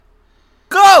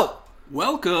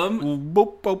Welcome.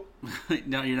 Boop, boop.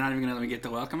 No, you're not even going to let me get the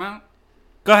welcome out?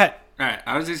 Go ahead. All right,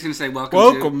 I was just going to say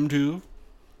welcome to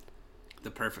the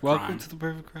perfect Welcome crime. to the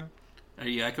perfect crime. Are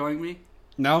you echoing me?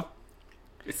 No.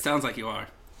 It sounds like you are.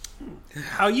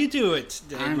 How you doing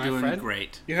today, I'm my doing friend?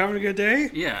 great. You having a good day?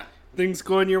 Yeah, Things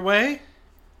going your way?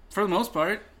 for the most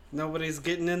part. Nobody's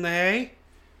getting in the hay?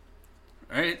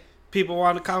 Right? People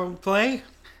want to come and play?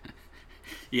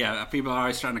 Yeah, people are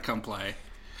always trying to come play.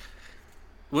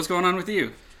 What's going on with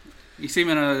you? You seem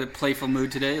in a playful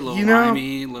mood today. A little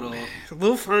whiny, A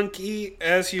little funky,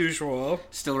 as usual.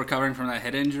 still recovering from that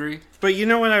head injury. But you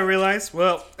know what I realized?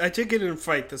 Well, I did get in a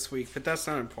fight this week, but that's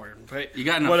not important. But You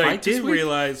got in a what I fight this did week?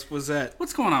 realize was that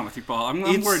What's going on with you, Paul? I'm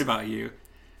It's- worried about you.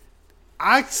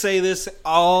 I say this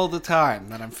all the time,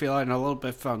 that I'm feeling a little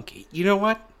bit funky. You know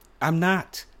what? I'm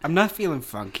not. I'm not feeling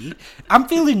funky. I'm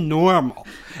feeling normal.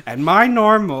 And my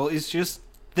normal is just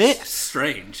this.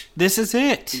 Strange. This is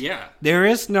it. Yeah, There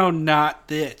is no not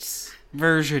this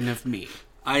version of me.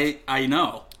 I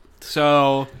know.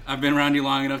 So I've been around you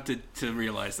long enough to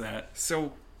realize that.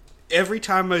 every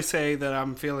time I say that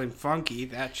I'm feeling funky,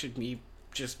 that should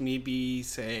just me be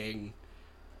saying,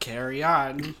 carry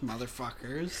on,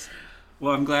 motherfuckers.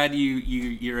 Well, I'm glad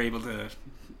you're able to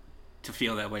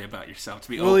feel that way about yourself. To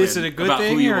be Well, open is it a good about who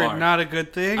thing you or are. not a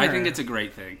good thing? I or- think it's a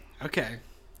great thing. Okay.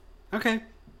 Okay.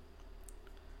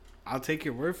 I'll take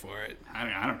your word for it.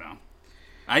 I don't know.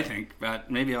 I think, but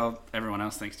maybe everyone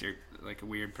else thinks you're like a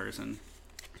weird person.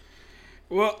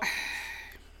 Well,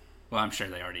 Well, I'm sure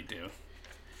they already do.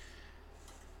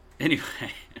 Anyway,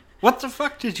 what the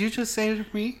fuck did you just say to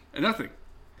me? nothing.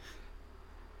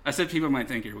 I said people might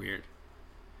think you're weird,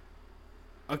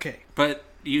 Okay. but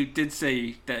you did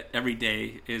say that every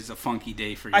day is a funky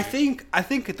day for you. I think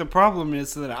the problem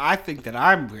is that I think that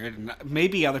I'm weird, and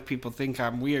maybe other people think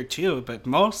I'm weird too, but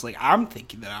mostly I'm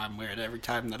thinking that I'm weird every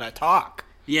time that I talk.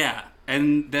 Yeah,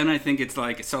 and then I think it's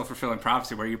like a self-fulfilling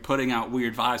prophecy where you're putting out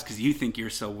weird vibes because you think you're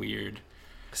so weird.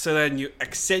 So then you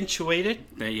accentuate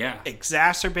it, But yeah.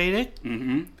 exacerbate it.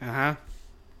 Mm-hmm. Uh-huh.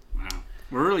 Wow.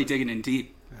 We're really digging in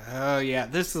deep. Oh, yeah,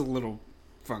 this is a little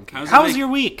funky. How's How it was make- your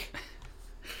week?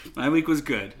 My week was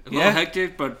good. A Yeah? little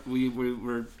hectic, but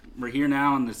we're here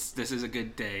now, and this is a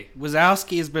good day.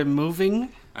 Wazowski has been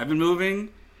moving. I've been moving.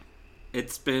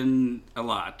 It's been a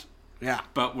lot, Yeah.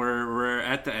 but we're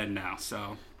at the end now.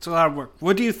 So It's a lot of work.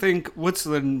 What do you think? What's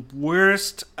the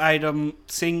worst item,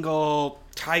 single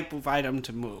type of item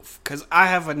to move? Because I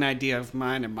have an idea of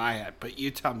mine in my head, but you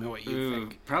tell me what you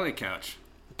think. probably a couch.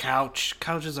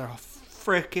 Couches are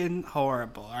freaking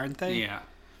horrible, aren't they? Yeah,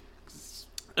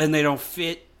 And they don't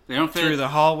fit they don't fit through the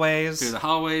hallways. through the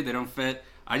hallway. They don't fit.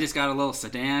 I just got a little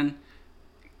sedan.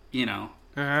 You know.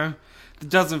 Uh-huh. It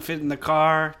doesn't fit in the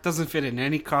car. Doesn't fit in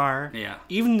any car. Yeah,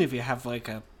 Even if you have like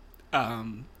a,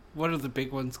 what are the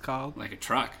big ones called? like a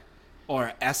truck,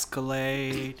 Or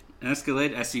Escalade. an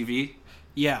Escalade, SUV,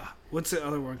 Yeah. What's the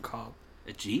other one called?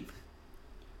 a Jeep,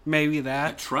 Maybe a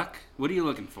that. truck. What are you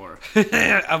looking for?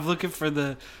 I'm looking for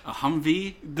the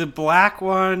Humvee? black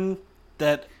one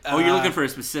that. Oh, you're looking for a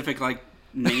specific like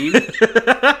name?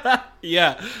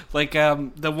 Yeah, like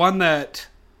the one that.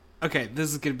 Okay,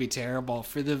 this is gonna be terrible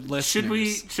for the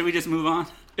listeners. Should we just move on?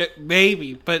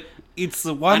 Maybe, but it's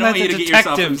the I one don't that want the you to get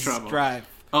yourself in detectives trouble. drive.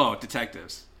 Oh,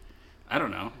 detectives. I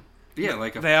don't know. Yeah,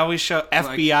 like They always show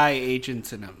FBI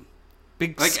agents in them.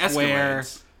 Big like square.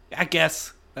 Escalades. I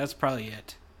guess that's probably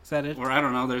it. Is that it? Or I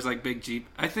don't know. There's like big Jeep.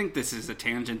 I think this is a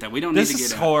tangent that we don't This need to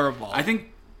is get. horrible. I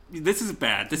think this is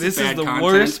bad. This This is bad is the content.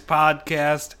 worst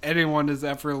podcast anyone has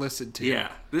ever listened to. Yeah,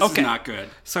 this Okay. is not good.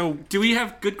 So Do we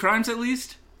have good crimes at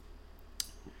least?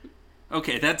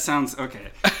 Okay, that sounds okay.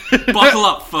 Buckle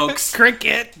up, folks.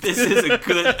 cricket. This is a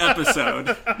good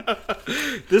episode.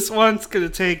 This one's gonna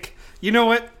take. You know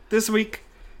what? This week,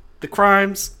 the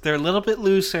crimes they're a little bit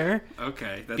looser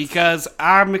Okay, that's because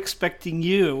I'm expecting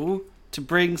you to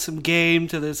bring some game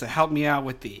to this and help me out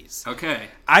with these. okay.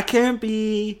 I can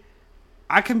be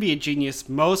a genius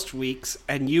most weeks,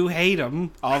 and you hate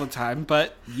them all the time.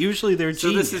 But usually they're So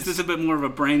genius. this is a bit more of a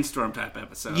brainstorm type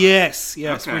episode. Yes.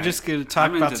 Okay. We're just gonna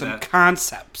talk I'm about into some that.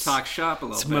 concepts, Talk shop a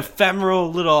little some bit.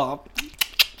 ephemeral little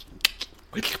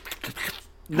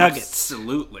nuggets.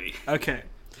 Absolutely. Okay.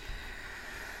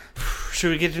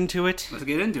 Should we get into it? Let's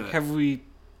get into it. Have we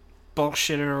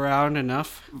bullshitted around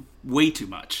enough? Way too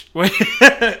much. Wait.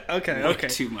 Okay, Way okay.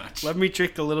 too much. Let me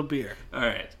drink a little beer. All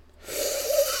right.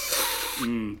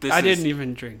 I didn't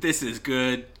even drink. This is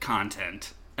good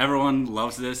content. Everyone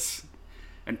loves this,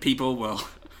 and people will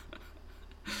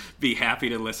be happy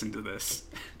to listen to this.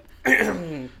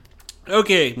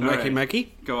 Okay, Mikey, right.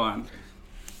 Mikey. Go on.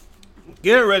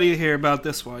 Get ready to hear about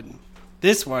this one.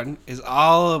 This one is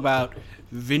all about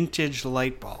vintage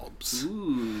light bulbs.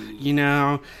 Ooh. You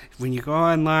know, when you go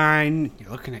online, you're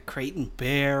looking at Crate and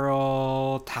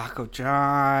Barrel, Taco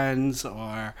John's,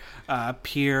 or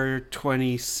Pier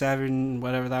 27,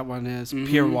 whatever that one is. Mm-hmm.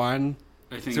 Pier 1.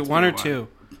 I think Is it's it 1 or Pier 2?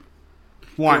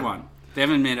 Pier 1. They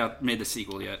haven't made the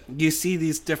sequel yet. You see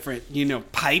these different,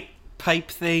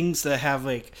 pipe things that have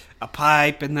like a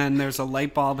pipe and then there's a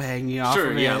light bulb hanging off of it.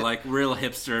 Sure, yeah, like real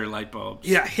hipster light bulbs.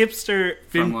 Yeah, hipster.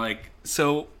 From like...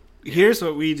 So, here's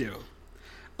what we do.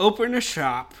 Open a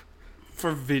shop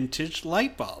for vintage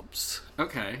light bulbs.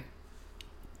 Okay.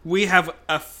 We have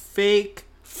a fake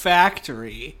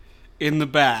factory in the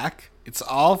back. It's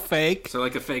all fake. So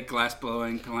like a fake glass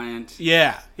blowing plant.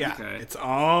 Yeah. Okay. It's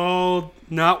all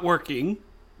not working.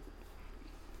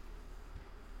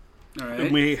 All right.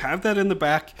 And we have that in the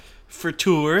back for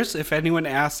tours. If anyone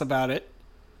asks about it,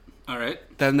 All right.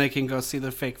 then they can go see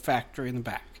the fake factory in the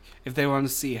back. If they want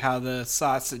to see how the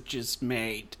sausage is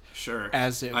made. Sure.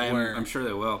 As it were. I'm sure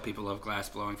they will. People love glass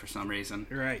blowing for some reason.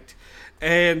 Right.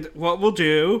 And what we'll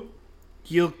do,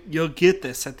 you'll get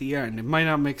this at the end. It might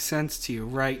not make sense to you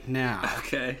right now.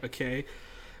 Okay. Okay.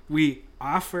 We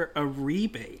offer a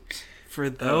rebate for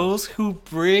those who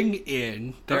bring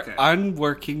in their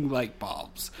unworking light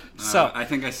bulbs. So I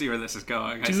think I see where this is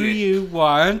going.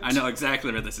 I know exactly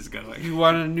where this is going. You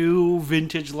want a new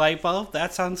vintage light bulb?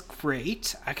 That sounds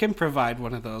great. I can provide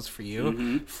one of those for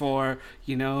you for,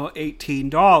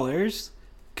 $18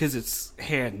 because it's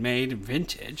handmade and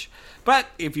vintage. But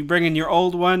if you bring in your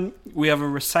old one, we have a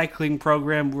recycling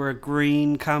program. We're a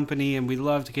green company and we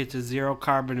love to get to zero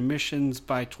carbon emissions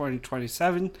by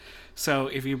 2027. So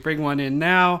if you bring one in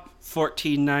now,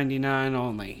 $14.99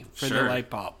 only for the light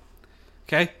bulb.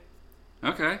 Okay?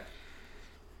 Okay.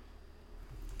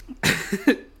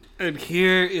 And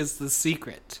here is the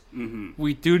secret. Mm-hmm.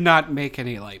 We do not make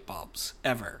any light bulbs,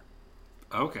 ever.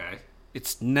 Okay.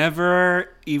 It's never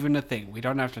even a thing. We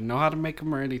don't have to know how to make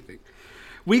them or anything.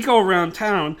 We go around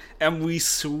town and we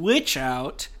switch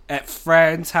out at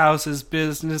friends' houses,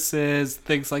 businesses,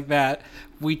 things like that.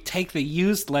 We take the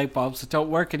used light bulbs that don't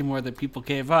work anymore that people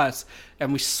gave us,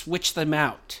 and we switch them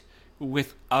out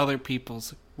with other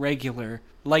people's regular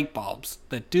light bulbs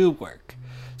that do work.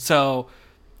 So,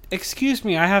 excuse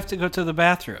me, I have to go to the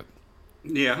bathroom.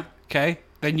 Yeah. Okay?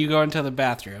 Then you go into the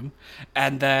bathroom,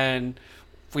 and then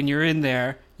when you're in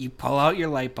there, you pull out your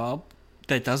light bulb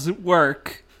that doesn't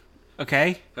work.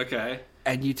 Okay? Okay.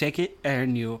 And you take it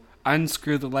and you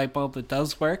unscrew the light bulb that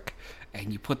does work,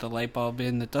 and you put the light bulb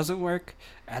in that doesn't work,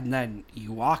 and then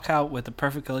you walk out with a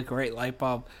perfectly great light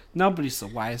bulb. Nobody's the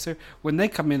wiser. When they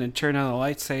come in and turn on the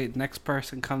lights, say the next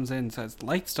person comes in and says,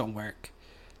 lights don't work.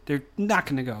 They're not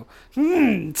going to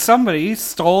go, somebody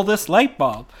stole this light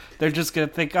bulb. They're just going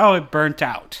to think, oh, it burnt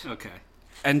out. Okay.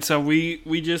 And so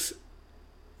we just...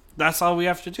 That's all we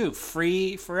have to do.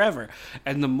 Free forever.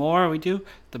 And the more we do,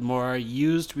 the more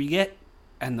used we get,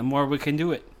 and the more we can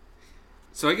do it.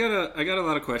 So I got a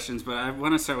lot of questions, but I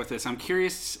want to start with this. I'm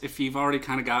curious if you've already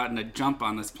kind of gotten a jump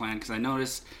on this plan, because I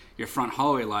noticed your front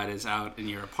hallway light is out in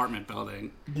your apartment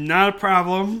building. Not a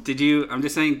problem. I'm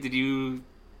just saying, is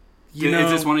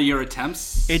this one of your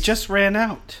attempts? It just ran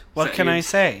out. What can I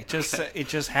say? It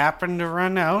just happened to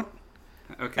run out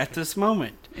at this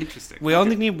moment. Interesting. We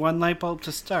only need one light bulb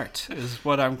to start, is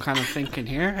what I'm kind of thinking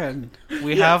here, and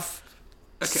we have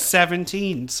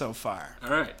 17 so far. All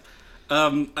right.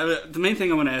 The main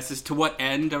thing I want to ask is, to what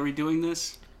end are we doing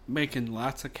this? Making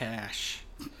lots of cash.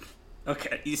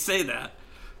 Okay, you say that,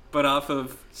 but off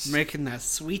of... Making that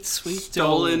sweet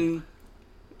stolen,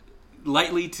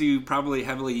 lightly to probably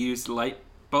heavily used light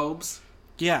bulbs?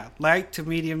 Yeah, light to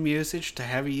medium usage to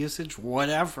heavy usage,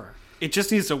 whatever. It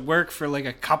just needs to work for like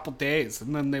a couple days,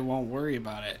 and then they won't worry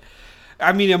about it.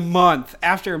 I mean, a month.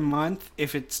 After a month,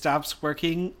 if it stops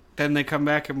working, then they come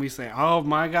back and we say, oh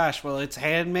my gosh, well, it's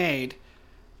handmade.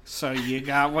 So you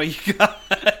got what you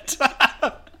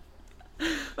got.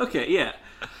 Okay, yeah.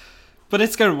 But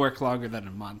it's going to work longer than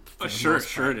a month. Sure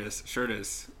it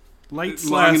is. Lights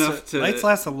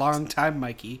last a long time,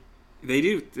 Mikey. They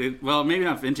do. Well, maybe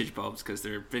not vintage bulbs because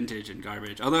they're vintage and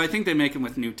garbage. Although I think they make them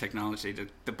with new technology.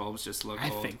 The bulbs just look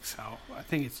old. I think so. I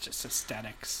think it's just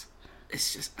aesthetics.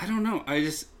 It's just, I don't know.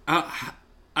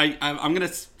 I'm going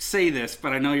to say this,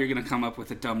 but I know you're going to come up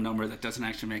with a dumb number that doesn't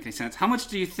actually make any sense. How much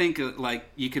do you think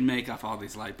you can make off all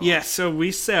these light bulbs? Yeah, so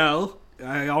we sell...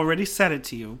 I already said it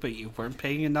to you, but you weren't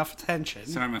paying enough attention.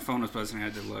 Sorry, my phone was buzzing. I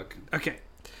had to look. Okay.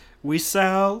 We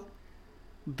sell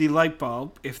the light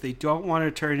bulb. If they don't want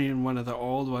to turn in one of the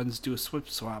old ones, do a swip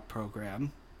swap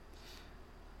program.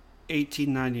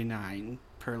 $18.99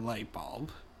 per light bulb.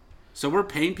 So we're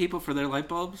paying people for their light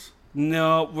bulbs?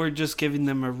 No, we're just giving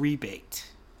them a rebate.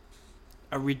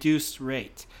 A reduced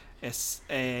rate. It's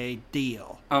a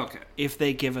deal. Okay. If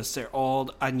they give us their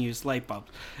old unused light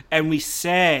bulbs. And we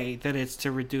say that it's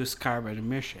to reduce carbon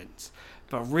emissions.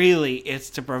 But really, it's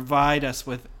to provide us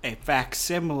with a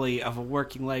facsimile of a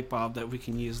working light bulb that we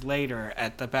can use later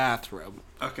at the bathroom.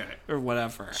 Okay. Or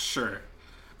whatever. Sure.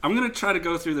 I'm going to try to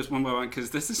go through this one by one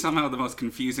because this is somehow the most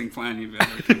confusing plan you've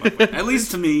ever come up with. At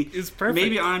least to me. It's perfect.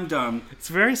 Maybe I'm dumb. It's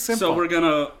very simple. So we're going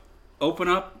to open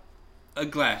up a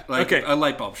glass, like a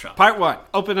light bulb shop. Part 1.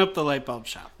 Open up the light bulb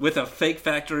shop. With a fake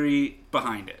factory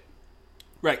behind it.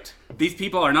 Right. These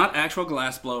people are not actual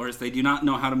glass blowers. They do not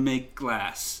know how to make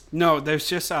glass. No, there's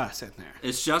just us in there.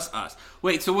 It's just us.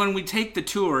 Wait, so when we take the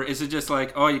tour, is it just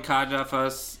like, oh, you caught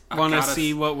us? Want to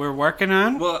see what we're working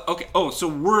on? Well, okay. Oh, so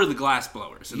we're the glass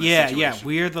blowers in this Yeah, situation.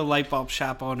 we're the light bulb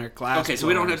shop owner, glass Okay, so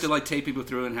we don't have blowers. to like take people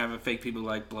through and have a fake people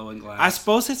like blowing glass. I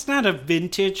suppose it's not a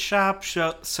vintage shop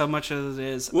so much as it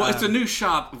is. Well, it's a new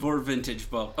shop for vintage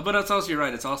bulb, but it's also you're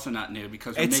right. It's also not new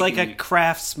because we're It's like making a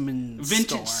craftsman vintage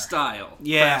store. style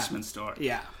Yeah. craftsman store.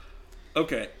 Yeah,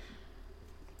 Okay,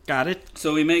 got it.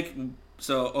 so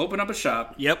open up a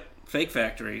shop, Yep, fake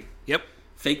factory, yep,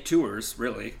 fake tours,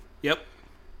 really. yep.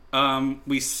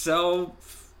 We sell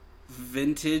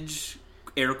vintage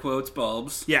air quotes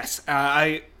bulbs. Yes,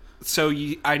 I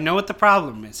know what the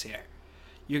problem is here.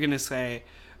 You're gonna say,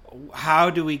 how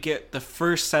do we get the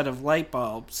first set of light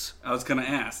bulbs I was gonna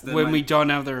ask then, when like, we don't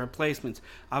have the replacements?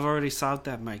 I've already solved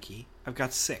that, Mikey. I've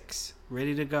got 6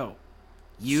 ready to go.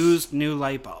 Used new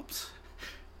light bulbs.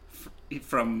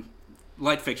 from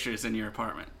light fixtures in your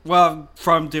apartment. Well,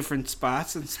 from different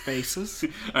spots and spaces.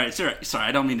 All right, sorry,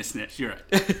 I don't mean to snitch. You're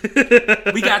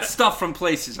right. We got stuff from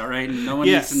places, all right, and no one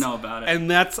needs to know about it. And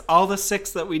that's all the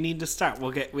 6 that we need to start.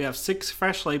 We have 6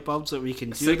 fresh light bulbs that we can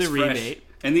do 6 the fresh. rebate.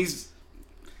 And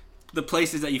the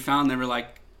places that you found, they were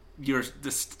like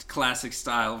this classic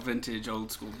style, vintage,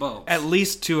 old school bulbs. At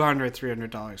least $200,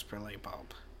 $300 per light bulb.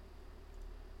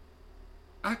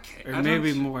 Okay, Or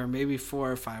maybe more, maybe $400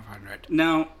 or $500.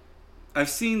 Now, I've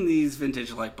seen these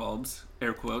vintage light bulbs,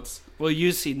 air quotes. Well,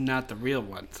 you see, not the real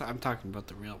ones. I'm talking about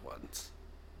the real ones.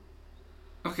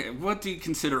 Okay, what do you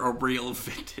consider a real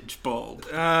vintage bulb?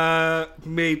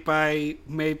 Made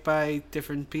by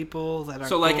different people that are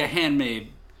So like cool. a handmade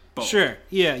bulb. Sure,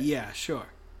 yeah, sure.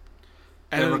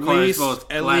 That And requires both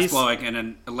glass blowing and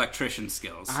an electrician's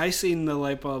skills. I seen the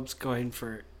light bulbs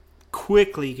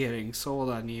quickly getting sold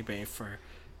on eBay for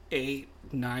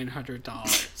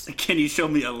 $800-900. Can you show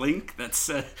me a link that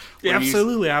said... Yeah,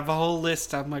 absolutely. I have a whole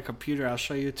list on my computer. I'll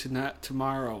show you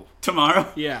tomorrow. Tomorrow?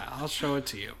 Yeah, I'll show it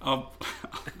to you. I'll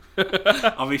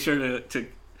be sure to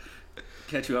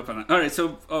catch you up on it. All right,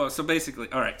 so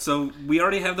basically, all right, so we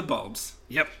already have the bulbs.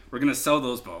 Yep. We're going to sell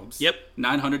those bulbs. Yep.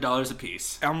 $900 a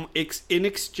piece. In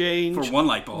exchange For one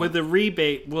light bulb. with a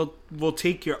rebate, we'll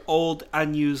take your old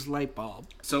unused light bulb.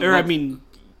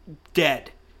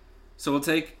 Dead. So we'll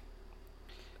take...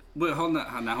 Wait, hold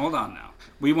on now.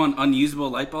 We want unusable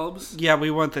light bulbs? Yeah,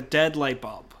 we want the dead light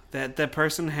bulb that the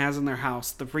person has in their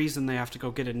house. The reason they have to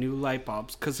go get a new light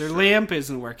bulb because their lamp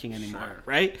isn't working anymore,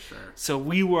 right? Sure. So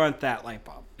we want that light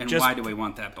bulb. And why do we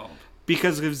want that bulb?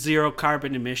 Because of zero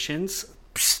carbon emissions.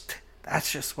 Psst,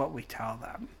 that's just what we tell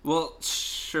them. Well,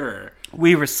 sure.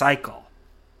 We recycle.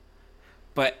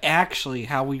 But actually,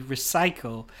 how we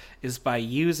recycle is by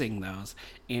using those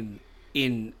in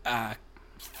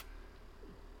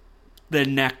the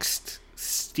next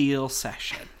steel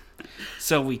session.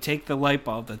 So we take the light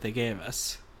bulb that they gave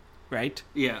us, right?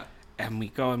 Yeah. And we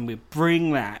go and we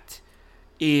bring that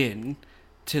in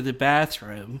to the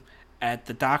bathroom at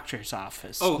the doctor's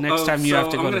office. Next time you have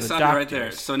to go to the doctor. Right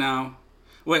there. So now,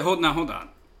 hold on.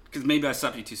 Because maybe I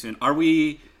stopped you too soon. Are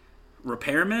we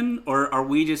repairmen, or are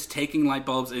we just taking light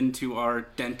bulbs into our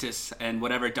dentist and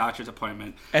whatever doctor's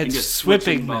appointment and just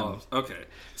switching bulbs? Okay.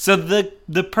 So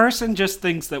the person just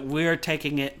thinks that we're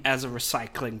taking it as a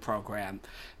recycling program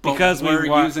because we're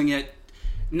using it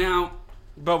now.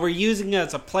 But we're using it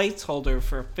as a placeholder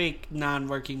for a fake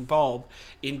non-working bulb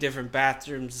in different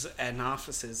bathrooms and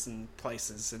offices and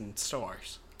places and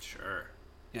stores. Sure.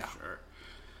 Yeah. Sure.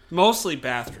 Mostly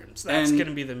bathrooms. That's going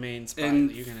to be the main spot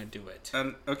that you're going to do it.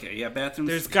 Okay, yeah, bathrooms.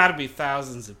 There's got to be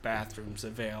thousands of bathrooms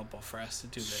available for us to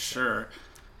do this. Sure.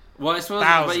 Well, I suppose,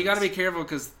 Thousands. but you got to be careful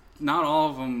because not all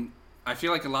of them. I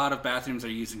feel like a lot of bathrooms are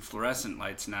using fluorescent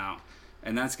lights now,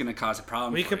 and that's going to cause a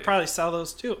problem. We could probably sell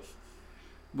those too.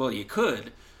 Well, you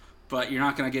could, but you're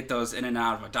not going to get those in and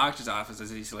out of a doctor's office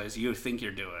as easily as you think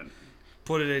you're doing.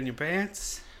 Put it in your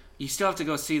pants. You still have to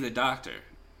go see the doctor.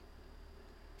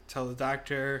 Tell the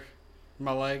doctor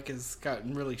my leg has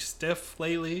gotten really stiff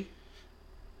lately.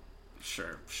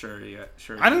 Sure.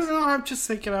 I don't know. I'm just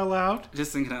thinking out loud.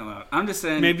 Just thinking out loud. I'm just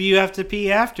saying. Maybe you have to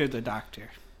pee after the doctor.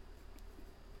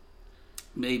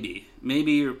 Maybe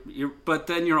you're. But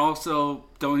then you're also.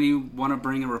 Don't you want to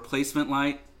bring a replacement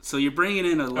light? So you're bringing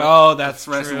in that's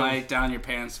fluorescent true. light down your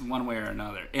pants one way or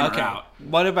another, in or out.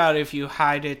 What about if you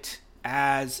hide it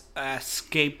as a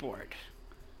skateboard?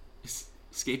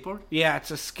 Skateboard? Yeah,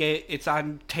 it's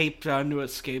taped onto a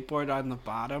skateboard on the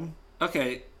bottom.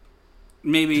 Okay,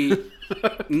 maybe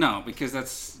no, because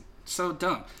that's so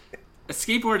dumb. A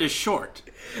skateboard is short.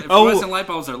 Fluorescent light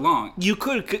bulbs are long. You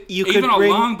could Even a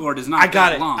longboard is not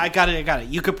that long. I got it.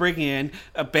 You could bring in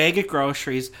a bag of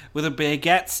groceries with a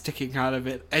baguette sticking out of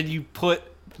it, and you put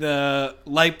the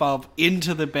light bulb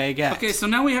into the baguette. Okay, so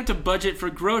now we have to budget for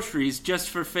groceries just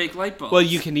for fake light bulbs. Well,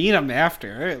 you can eat them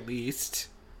after, at least.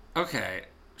 Okay,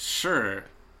 sure.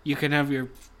 You can have your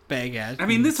baguette. I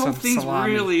mean, this whole thing's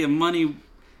salami. really a money.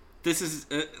 This is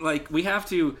we have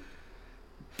to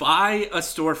buy a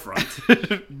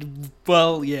storefront.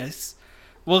 Well, yes.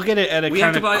 We'll get it at a We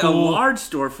have to buy a large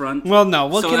storefront. Well, no,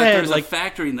 we'll so get that it there's like a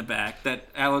factory in the back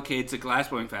that allocates a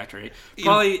glassblowing factory.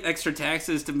 Probably extra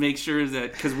taxes to make sure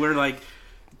that, because we're like,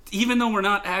 even though we're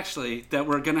not actually, that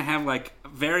we're gonna have like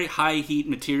very high heat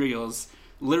materials,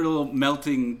 literal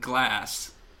melting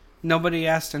glass. nobody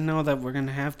has to know that we're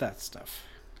gonna have that stuff.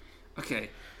 Okay,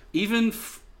 even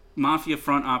mafia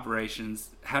front operations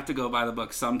have to go by the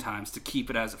book sometimes to keep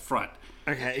it as a front.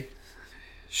 Okay,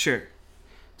 sure.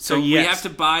 So yes. we have to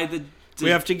buy we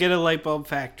have to get a light bulb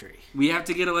factory. We have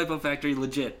to get a light bulb factory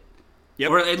legit. Yep.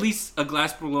 Or at least a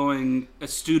glass blowing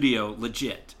studio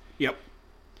legit. Yep.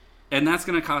 And that's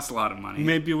going to cost a lot of money.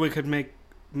 Maybe we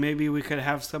could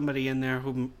have somebody in there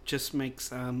who just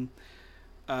makes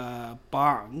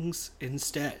bongs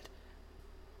instead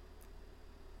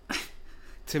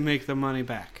to make the money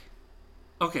back.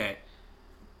 Okay.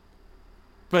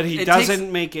 But he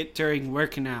doesn't make it during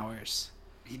working hours.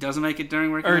 He doesn't make it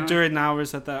during working hours? Or during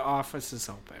hours that the office is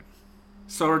open.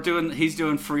 So he's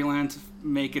doing freelance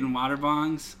making water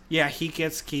bongs? Yeah, he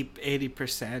gets to keep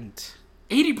 80%.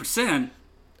 80%?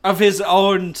 Of his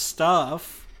own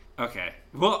stuff. Okay.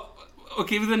 Well,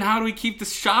 okay, but then how do we keep the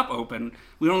shop open?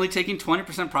 We're only taking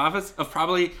 20% profits of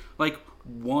probably like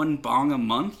one bong a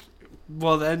month?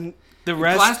 Well, then the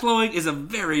rest... Glass blowing is a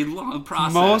very long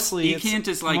process. Mostly you can't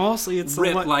just like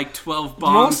rip like 12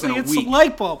 bongs Mostly in a it's week. the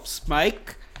light bulbs,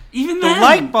 Mike. Even the then,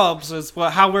 light bulbs is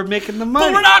how we're making the money.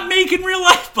 But we're not making real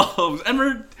light bulbs,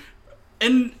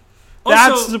 and also,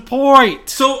 that's the point.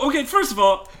 So, okay, first of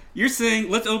all, you're saying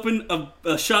let's open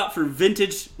a shop for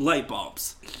vintage light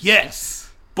bulbs.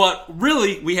 Yes, but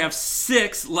really we have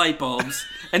 6 light bulbs,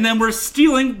 and then we're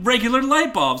stealing regular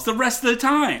light bulbs the rest of the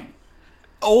time.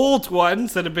 Old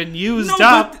ones that have been used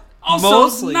up. But also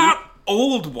mostly not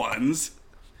old ones,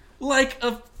 like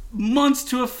months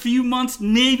to a few months,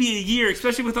 maybe a year,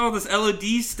 especially with all this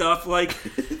LED stuff. Like,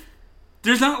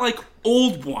 there's not like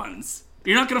old ones.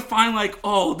 You're not gonna find like,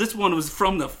 oh, this one was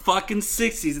from the fucking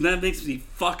 60s, and that makes me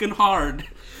fucking hard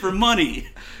for money.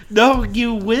 No,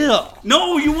 you will.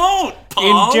 No, you won't,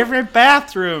 Paul. In different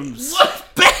bathrooms. What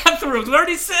bathrooms? I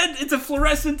already said it's a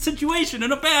fluorescent situation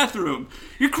in a bathroom.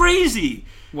 You're crazy.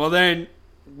 Well, then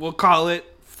we'll call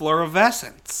it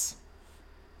fluorescence.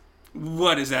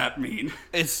 What does that mean?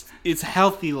 It's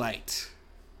healthy light.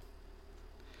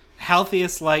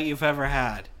 Healthiest light you've ever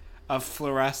had of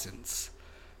fluorescence.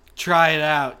 Try it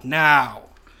out now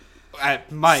at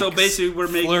Mike's. So basically, we're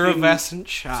making fluorescent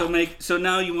shop. So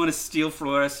now you want to steal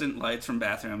fluorescent lights from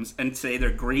bathrooms and say they're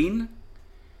green,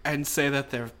 and say that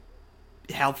they're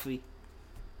healthy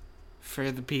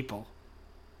for the people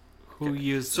who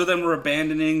use them. So then we're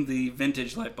abandoning the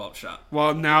vintage light bulb shop.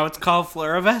 Well, now it's called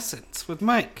fluorescence with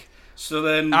Mike. So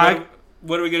then,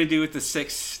 what are we going to do with the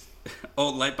 6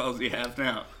 old light bulbs we have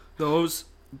now? Those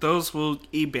will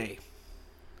eBay.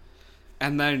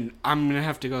 And then I'm going to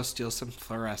have to go steal some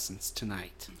fluorescence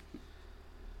tonight.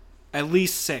 At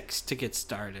least 6 to get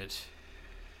started.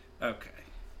 Okay.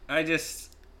 At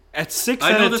 6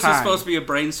 I at know a this time. is supposed to be a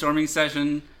brainstorming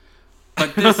session,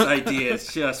 but this idea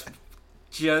is just...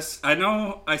 I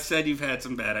know I said you've had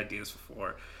some bad ideas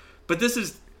before, but this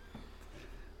is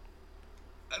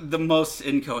the most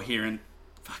incoherent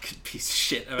fucking piece of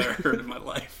shit I've ever heard in my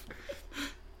life.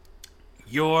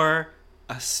 You're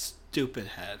a stupid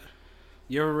head.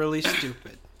 You're really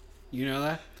stupid. You know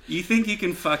that? You think you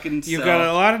can fucking You got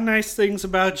a lot of nice things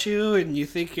about you, and you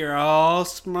think you're all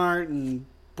smart and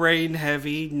brain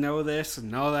heavy, know this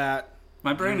and know that.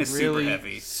 My brain is really super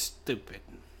heavy. Stupid.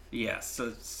 Yes.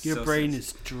 Yeah, your brain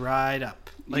is dried up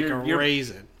like a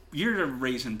raisin. You're a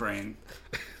raisin brain.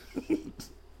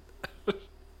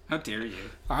 How dare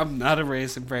you? I'm not a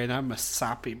raisin brain. I'm a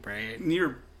soppy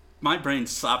brain. My brain's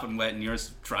sopping wet and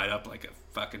yours dried up like a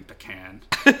fucking pecan.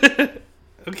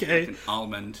 Okay. Like an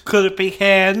almond. Could it be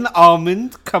hand,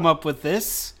 almond? Come up with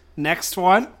this. Next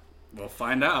one. We'll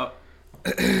find out.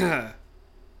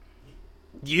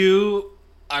 You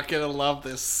are going to love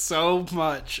this so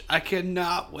much. I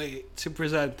cannot wait to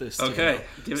present this to you. Okay,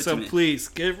 give it to me. So please,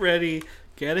 get ready.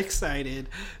 Get excited.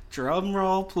 Drum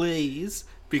roll, please.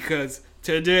 Because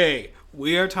today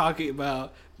we are talking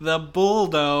about the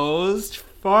bulldozed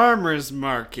farmer's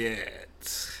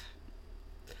market.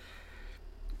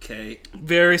 Okay.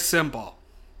 Very simple.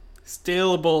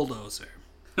 Steal a bulldozer.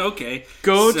 Okay.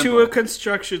 Go Simple. to a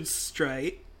construction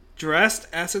site dressed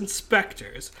as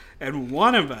inspectors, and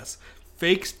one of us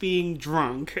fakes being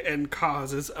drunk and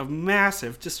causes a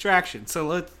massive distraction.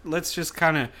 So let's just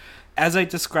kind of, as I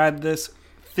describe this,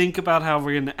 think about how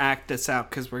we're going to act this out,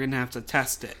 because we're going to have to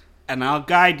test it. And I'll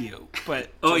guide you. But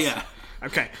Oh, yeah.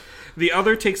 Okay. The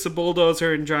other takes the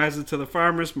bulldozer and drives it to the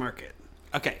farmer's market.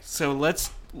 Okay, so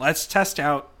let's test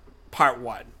out part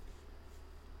one.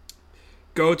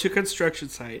 Go to construction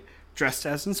site dressed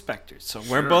as inspectors. So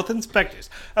we're Sure. both inspectors.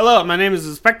 Hello, my name is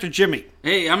Inspector Jimmy.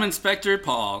 Hey, I'm Inspector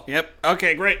Paul. Yep.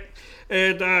 Okay, great.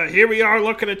 And here we are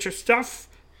looking at your stuff.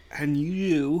 And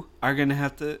you are going to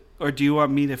have to... Or do you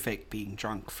want me to fake being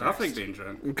drunk first? I'll fake being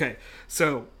drunk. Okay,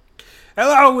 so...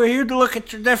 Hello, we're here to look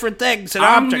at your different things and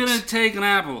I'm objects. gonna take an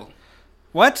apple.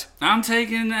 What? I'm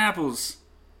taking apples.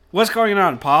 What's going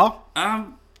on, Paul?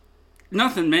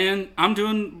 Nothing, man. I'm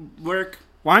doing work.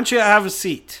 Why don't you have a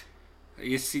seat?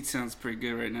 Your seat sounds pretty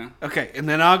good right now. Okay, and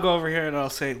then I'll go over here and I'll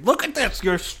say, look at this,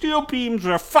 your steel beams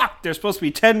are fucked. They're supposed to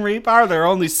be 10 rebar, they're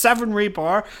only 7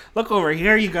 rebar. Look over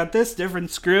here, you got this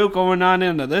different screw going on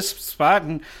into this spot,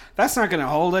 and that's not going to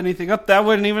hold anything up. That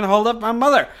wouldn't even hold up my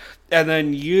mother. And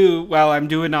then you, while I'm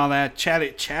doing all that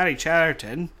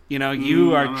chatterton, you know,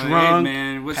 you are I'm like, drunk, hey,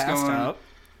 man, passed out.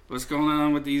 What's going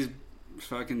on with these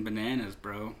fucking bananas,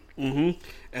 bro? Mm-hmm.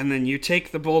 And then you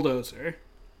take the bulldozer,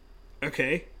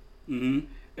 okay? Mm-hmm.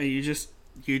 And you just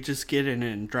get in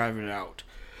and drive it out.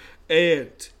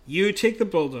 And you take the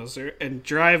bulldozer and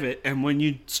drive it, and when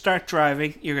you start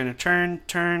driving, you're going to turn,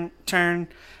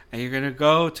 and you're going to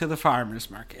go to the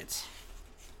farmer's markets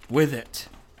with it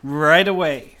right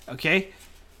away, okay?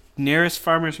 Nearest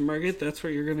farmer's market, that's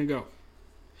where you're going to go.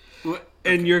 What?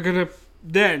 And you're going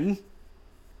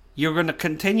to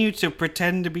continue to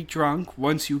pretend to be drunk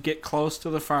once you get close to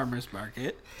the farmer's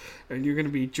market, and you're going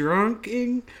to be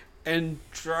drunking and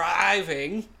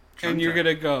driving, and you're going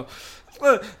to go,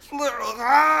 look, you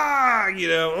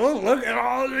know, oh, look at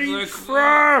all these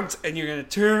frogs, and you're going to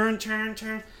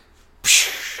turn,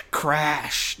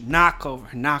 crash, knock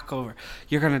over.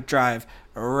 You're going to drive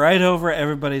right over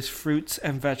everybody's fruits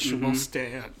and vegetable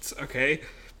stands, okay?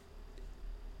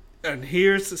 And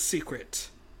here's the secret.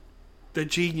 The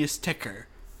genius ticker.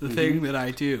 The thing that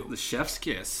I do. The chef's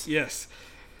kiss. Yes.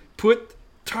 Put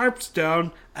tarps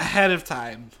down ahead of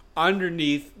time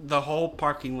underneath the whole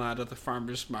parking lot of the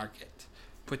farmer's market.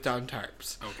 Put down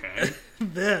tarps. Okay.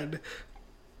 Then,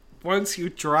 once you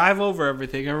drive over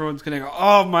everything, everyone's going to go,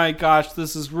 oh my gosh,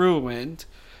 this is ruined.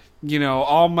 You know,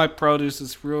 all my produce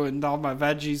is ruined. All my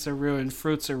veggies are ruined.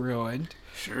 Fruits are ruined.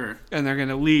 Sure. And they're going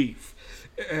to leave.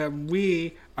 And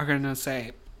we are going to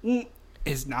say,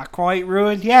 it's not quite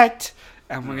ruined yet.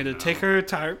 And we're going to take our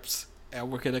tarps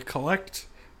and we're going to collect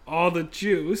all the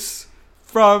juice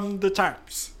from the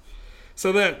tarps.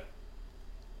 So then,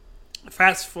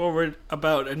 fast forward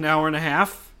about an hour and a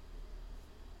half.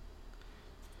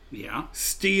 Yeah.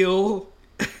 Steal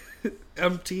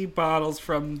empty bottles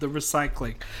from the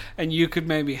recycling. And you could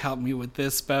maybe help me with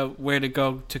this about where to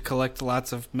go to collect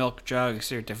lots of milk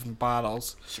jugs or different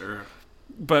bottles. Sure.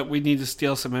 But we need to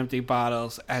steal some empty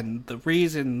bottles, and the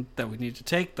reason that we need to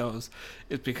take those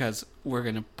is because we're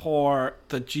going to pour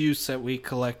the juice that we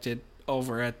collected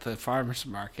over at the farmer's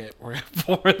market. We're going to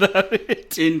pour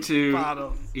that into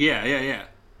bottles. Yeah.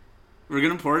 We're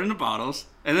going to pour it into bottles,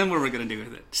 and then what are we going to do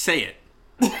with it? Say it.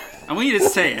 I want you to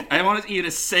say it. I want you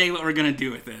to say what we're going to do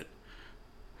with it.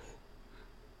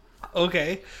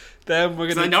 Okay. Then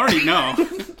we're going I already know.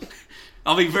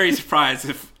 I'll be very surprised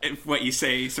if what you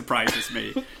say surprises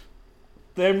me.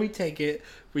 Then we take it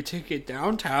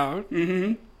downtown.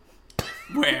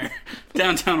 Mm-hmm. Where?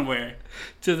 Downtown where?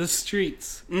 To the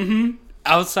streets. Mm-hmm.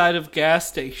 Outside of gas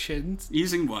stations.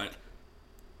 Using what?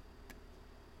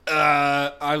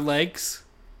 Our legs.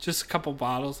 Just a couple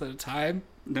bottles at a time.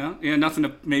 No? Yeah, nothing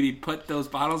to maybe put those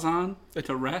bottles on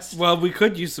to rest? Well, we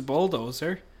could use the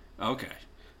bulldozer. Okay.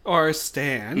 Or a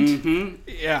stand. Mm-hmm.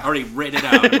 Yeah. I already wrote it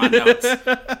out in my notes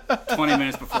 20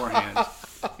 minutes beforehand.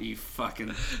 You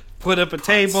fucking... Put up a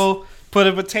table. Put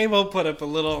up a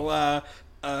little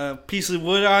piece of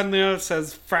wood on there that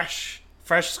says fresh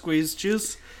squeezed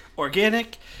juice,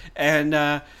 organic,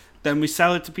 and then we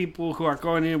sell it to people who are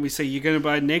going in. We say, "You're gonna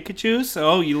buy naked juice?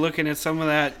 Oh, you're looking at some of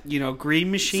that,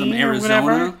 green machine Some or Arizona?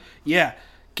 whatever." Yeah.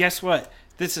 Guess what?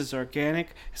 This is organic.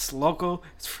 It's local.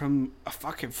 It's from a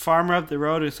fucking farmer up the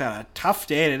road who's had a tough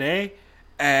day today,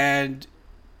 and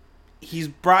he's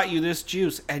brought you this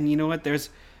juice. And you know what? There's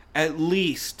at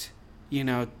least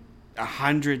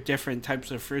 100 different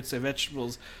types of fruits and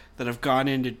vegetables that have gone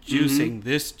into juicing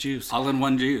this juice. All in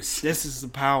one juice. This is the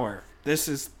power. This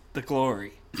is the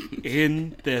glory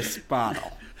in this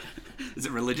bottle. Is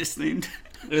it religious themed?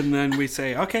 And then we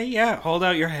say, okay, yeah, hold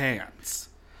out your hands.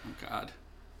 Oh, God.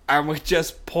 And we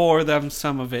just pour them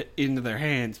some of it into their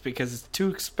hands because it's too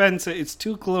expensive. It's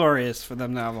too glorious for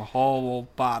them to have a whole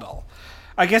bottle.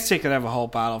 I guess they could have a whole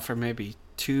bottle for maybe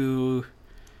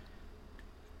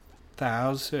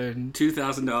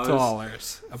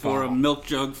 $2,000 for a milk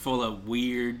jug full of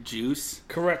weird juice.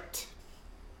 Correct.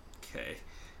 Okay.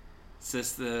 Is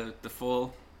this the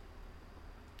full?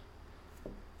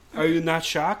 Are you not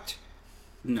shocked?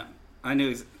 No. I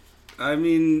knew. I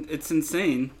mean, it's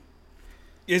insane.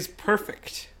 It's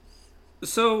perfect.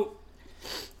 So,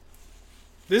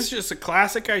 this is just a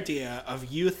classic idea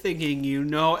of you thinking you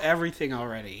know everything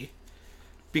already.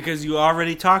 Because you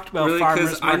already talked about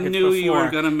farmers markets I knew before, you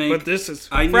were gonna make. But this is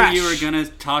I fresh. knew you were gonna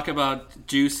talk about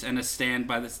juice and a stand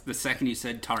by the second you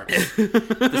said tarps.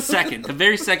 the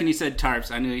very second you said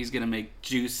tarps, I knew he's gonna make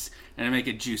juice and make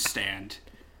a juice stand.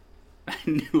 I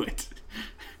knew it.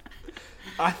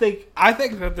 I think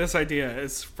that this idea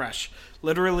is fresh,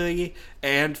 literally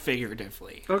and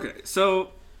figuratively. Okay,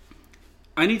 so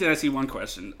I need to ask you one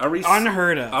question. Are we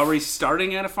Unheard of. Are we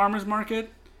starting at a farmer's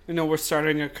market? We're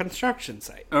starting a construction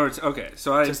site. Or it's okay.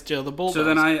 So to steal the bulldozer. So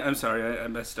then I'm sorry, I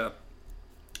messed up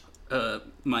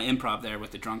my improv there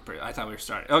with the drunk person. I thought we were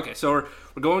starting. Okay, so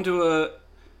we're going to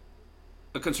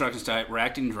a construction site. We're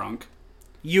acting drunk.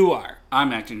 You are.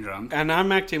 I'm acting drunk. And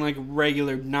I'm acting like a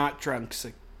regular not drunk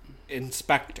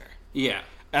inspector. Yeah.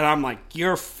 And I'm like,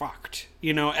 you're fucked.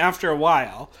 After a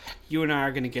while, you and I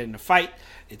are going to get in a fight.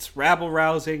 It's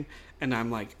rabble-rousing. And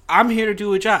I'm like, I'm here to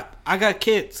do a job. I got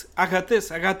kids. I got this.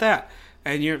 I got that.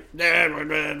 And you're...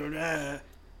 And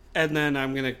then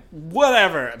I'm going to...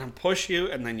 Whatever. And I'll push you.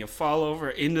 And then you'll fall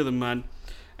over into the mud.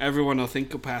 Everyone will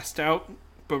think you passed out.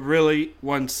 But really,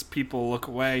 once people look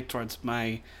away towards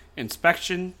my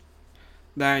inspection,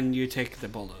 then you take the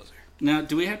bulldozer. Now,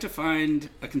 do we have to find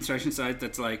a construction site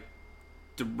that's like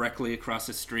directly across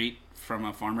the street from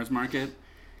a farmer's market?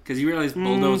 Because you realize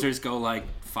bulldozers go like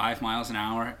 5 miles an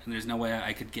hour, and there's no way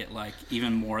I could get like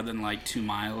even more than like 2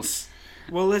 miles.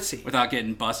 Well, let's see. Without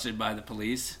getting busted by the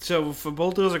police. So if a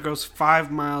bulldozer goes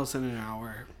 5 miles in an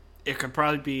hour, it could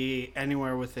probably be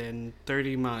anywhere within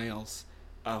 30 miles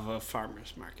of a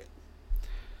farmer's market.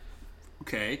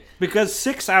 Okay. Because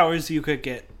 6 hours you could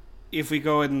get if we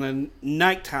go in the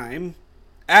nighttime.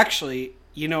 Actually,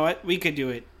 you know what? We could do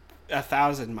it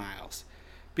 1,000 miles.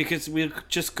 Because we'll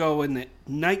just go in the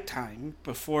nighttime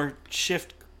before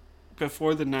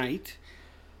the night.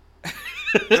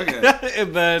 Okay.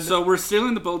 And then, so we're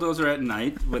stealing the bulldozer at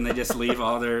night when they just leave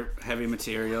all their heavy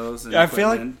materials and I feel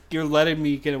like equipment. you're letting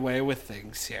me get away with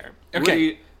things here.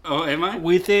 Okay. Am I?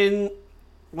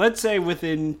 Let's say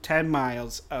within 10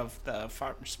 miles of the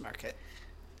farmer's market.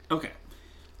 Okay.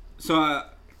 So,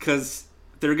 because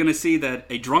they're going to see that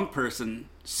a drunk person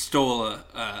stole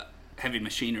a heavy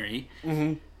machinery,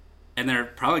 mm-hmm. and they're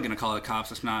probably going to call the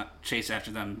cops if not chase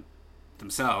after them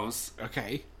themselves.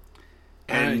 Okay.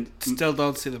 And I still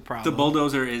don't see the problem. The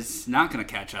bulldozer is not going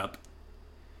to catch up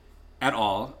at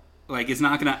all. Like, it's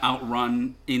not going to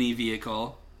outrun any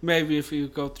vehicle. Maybe if you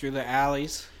go through the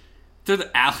alleys. Through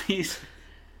the alleys?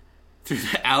 Through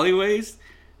the alleyways?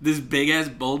 This big-ass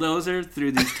bulldozer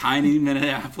through these tiny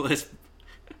Minneapolis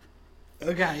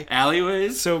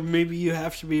alleyways? So maybe you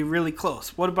have to be really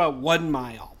close. What about 1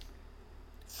 mile?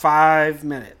 5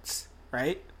 minutes,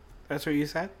 right? That's what you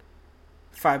said?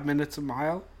 5 minutes a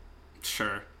mile?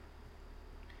 Sure.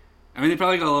 I mean, they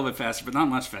probably go a little bit faster, but not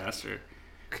much faster.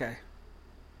 Okay.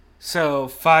 So,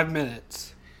 5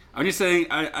 minutes. I'm just saying,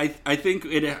 I think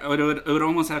it would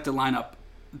almost have to line up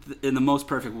in the most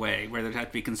perfect way, where there'd have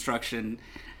to be construction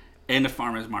and a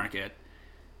farmer's market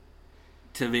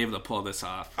to be able to pull this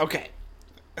off. Okay.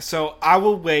 So, I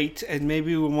will wait, and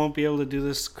maybe we won't be able to do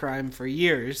this crime for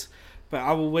years, but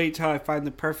I will wait till I find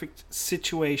the perfect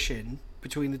situation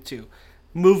between the two.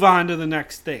 Move on to the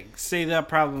next thing. Say that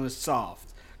problem is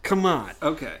solved. Come on.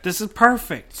 Okay. This is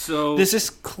perfect. So This is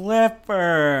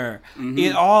clever.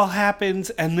 It all happens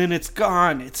and then it's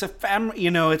gone. It's a family,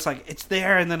 it's like it's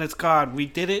there and then it's gone. We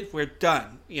did it. We're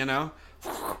done,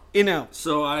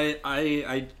 So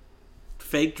I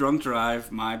fake drunk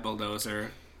drive my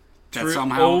bulldozer that Through-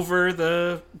 somehow over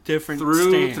the different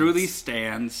stands. through these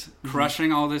stands,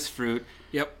 crushing all this fruit.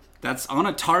 Yep. That's on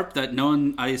a tarp that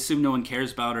I assume no one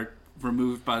cares about or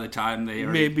removed by the time they are.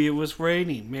 Maybe it was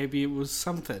raining. Maybe it was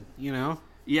something,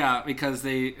 Yeah, because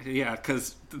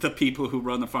the people who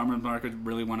run the farmers market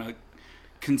really want to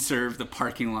conserve the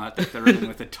parking lot that they're in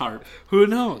with a tarp. Who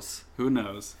knows? Who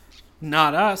knows?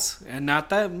 Not us and not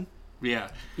them. Yeah.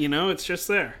 It's just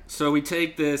there. So we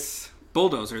take this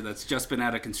bulldozer that's just been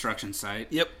at a construction site.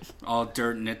 Yep. All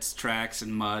dirt in its tracks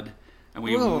and mud. And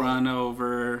we Whoa. run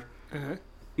over, Uh-huh.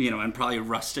 and probably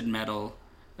rusted metal.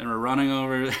 And we're running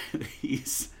over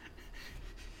these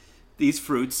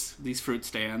fruit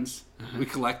stands. Uh-huh. We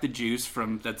collect the juice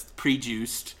that's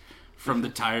pre-juiced from the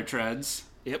tire treads.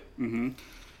 Yep. Mm-hmm.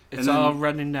 It's all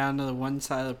running down to the one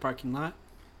side of the parking lot.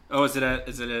 Oh, is it at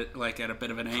a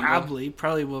bit of an angle?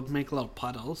 Probably we'll make little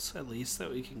puddles at least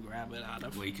that we can grab it out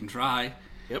of. We can try.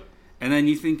 Yep. And then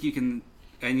you think you can,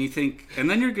 and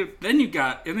then you're good. Then you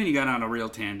got on a real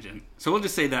tangent. So we'll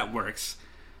just say that works.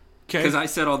 Okay. Because I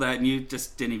said all that and you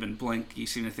just didn't even blink. You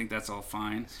seem to think that's all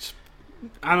fine.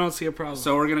 I don't see a problem.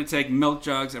 So we're gonna take milk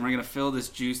jugs and we're gonna fill this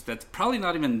juice that's probably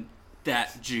not even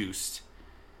that juiced.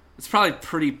 It's probably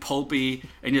pretty pulpy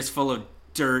and just full of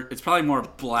dirt. It's probably more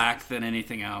black than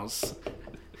anything else.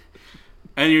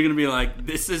 And you're gonna be like,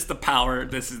 "This is the power."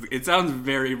 It sounds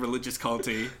very religious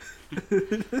culty.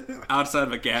 Outside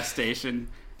of a gas station.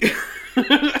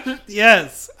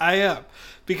 Yes, I am.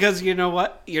 Because you know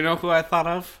what? You know who I thought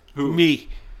of? Who? Me.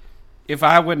 If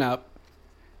I went up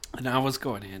and I was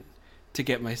going in to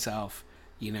get myself,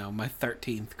 my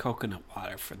 13th coconut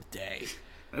water for the day.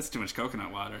 That's too much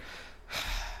coconut water.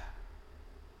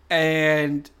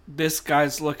 And this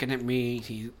guy's looking at me.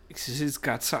 He's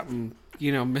got something,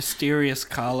 mysterious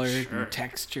colored Sure. and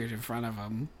textured in front of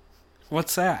him.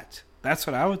 What's that? That's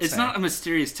what I would say. It's not a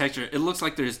mysterious texture. It looks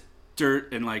like there's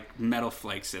dirt and metal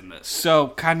flakes in this. So,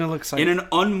 kind of looks like... In an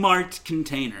unmarked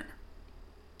container.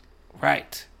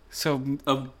 Right. So,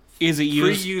 Of is it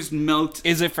used... pre-used milk.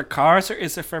 Is it for cars or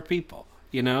is it for people?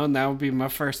 And that would be my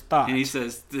first thought. And he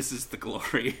says, "This is the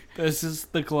glory." This is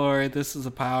the glory, this is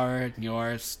the power, and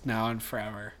yours now and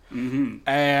forever. Mm-hmm.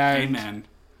 And Amen.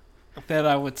 then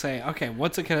I would say, okay,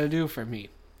 what's it going to do for me?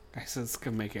 I said, it's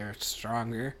going to make your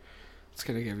stronger. It's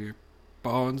going to give your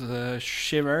bones a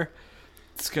shiver.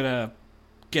 It's going to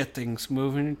get things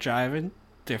moving, jiving,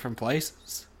 different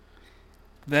places.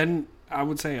 Then I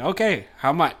would say, okay,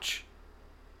 how much?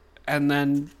 And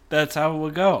then that's how it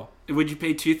would go. Would you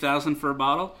pay $2,000 for a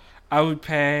bottle? I would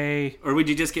pay... Or would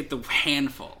you just get the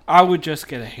handful? I would just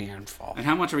get a handful. And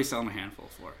how much are we selling a handful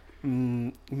for?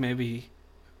 Maybe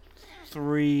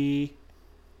 $3.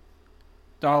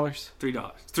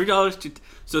 $3.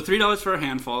 So $3 for a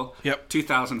handful. Yep.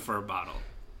 $2,000 for a bottle.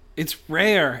 It's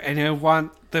rare, and I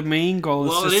want the main goal is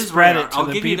Well, to it is spread rare. it to I'll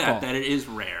the give people. you that it is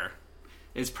rare.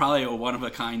 It's probably a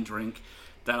one-of-a-kind drink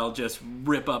that'll just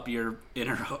rip up your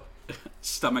inner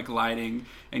stomach lining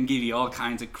and give you all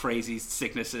kinds of crazy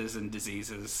sicknesses and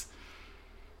diseases.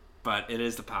 But it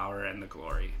is the power and the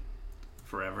glory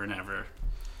forever and ever.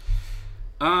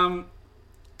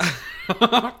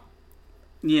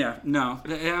 Yeah, no. I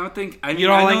don't think... You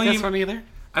don't like this one either?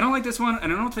 I don't like this one,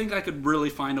 and I don't think I could really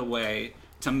find a way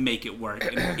to make it work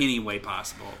in any way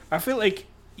possible. I feel like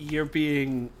you're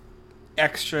being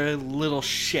extra little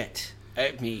shit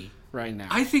at me right now.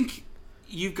 I think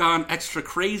you've gone extra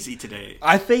crazy today.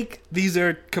 I think these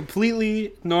are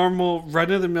completely normal,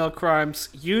 run-of-the-mill crimes.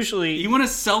 Usually... You want to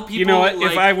sell people... You know what?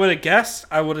 Like, if I would have guessed,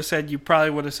 I would have said you probably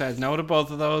would have said no to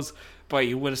both of those, but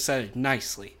you would have said it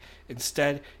nicely.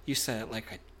 Instead, you said it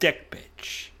like a dick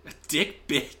bitch. A dick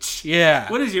bitch? Yeah.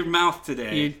 What is your mouth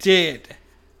today? You did.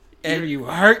 And you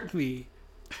hurt me.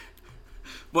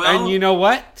 Well, And you know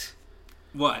what?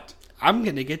 what? I'm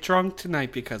going to get drunk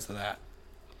tonight because of that.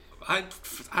 I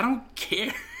don't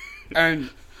care. And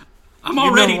I'm You know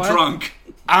already what? drunk.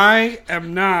 I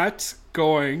am not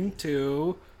going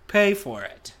to pay for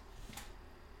it.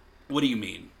 What do you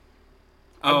mean?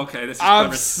 Oh, okay. This is I'm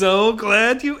clever. so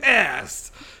glad you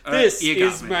asked. All right, This you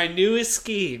got is me. my newest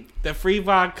scheme, the free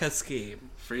vodka scheme.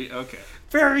 Free? Okay.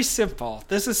 Very simple.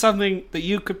 This is something that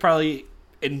you could probably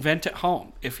invent at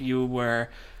home if you were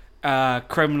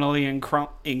criminally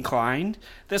inclined.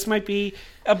 This might be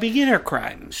a beginner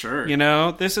crime. Sure.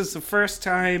 This is the first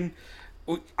time.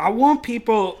 I want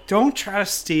people, don't try to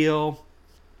steal.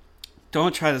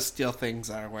 don't try to steal things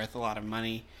that are worth a lot of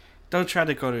money. Don't try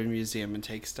to go to a museum and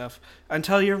take stuff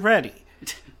until you're ready.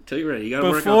 Until you're ready. You gotta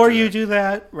work up Before to you that. do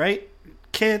that, right?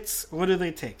 Kids, what do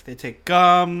they take? They take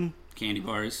gum, Candy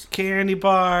bars. candy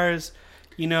bars,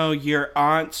 your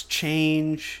aunt's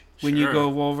change when you Sure.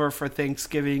 go over for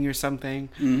Thanksgiving or something.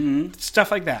 Mm-hmm.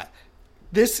 Stuff like that.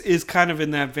 This is kind of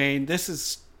in that vein. This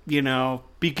is,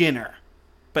 beginner,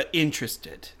 but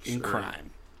interested in Sure. crime.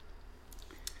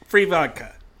 Free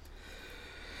vodka.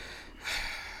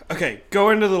 Okay, go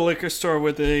into the liquor store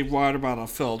with a water bottle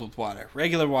filled with water.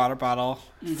 Regular water bottle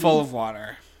full of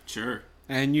water. Sure.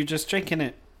 And you're just drinking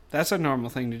it. That's a normal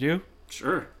thing to do.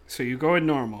 Sure. So you go in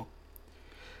normal.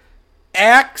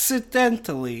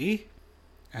 Accidentally,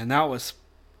 and that was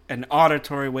an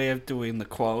auditory way of doing the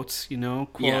quotes,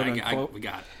 quote unquote. We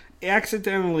got it.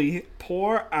 Accidentally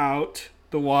pour out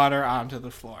the water onto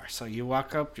the floor. So you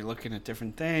walk up, you're looking at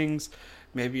different things.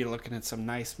 Maybe you're looking at some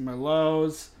nice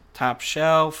Merlots, top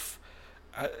shelf.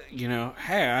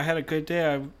 Hey, I had a good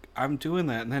day. I'm doing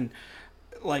that. And then,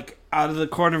 out of the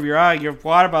corner of your eye, your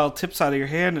water bottle tips out of your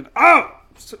hand. And,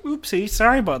 oopsie,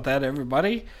 sorry about that,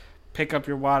 everybody. Pick up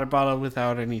your water bottle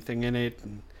without anything in it.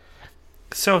 And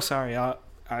so sorry. I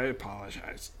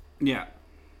apologize. Yeah.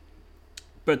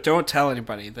 But don't tell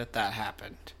anybody that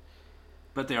happened.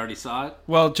 But they already saw it?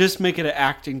 Well, just make it an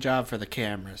acting job for the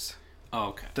cameras. Oh,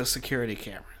 okay. The security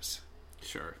cameras.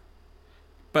 Sure.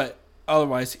 But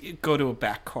otherwise, you go to a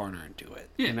back corner and do it.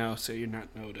 Yeah. So you're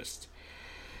not noticed.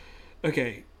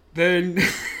 Okay, then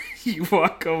you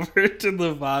walk over to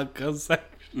the vodka section.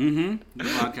 Mm-hmm. The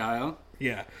vodka aisle.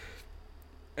 Yeah.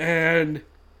 And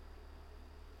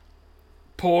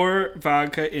pour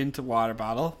vodka into water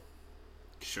bottle.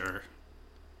 Sure.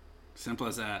 Simple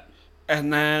as that.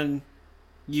 And then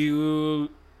you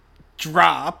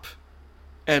drop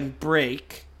and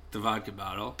break The vodka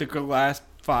bottle. the glass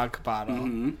vodka bottle.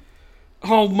 Mm-hmm.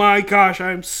 Oh my gosh,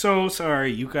 I'm so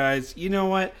sorry, you guys. You know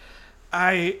what?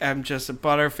 I am just a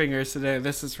butterfingers today.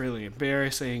 This is really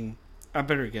embarrassing. I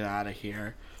better get out of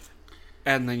here.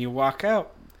 And then you walk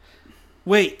out.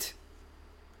 Wait.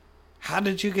 How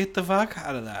did you get the vodka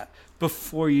out of that?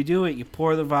 Before you do it, you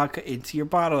pour the vodka into your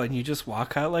bottle and you just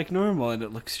walk out like normal and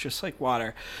it looks just like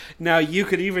water. Now, you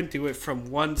could even do it from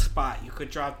one spot. You could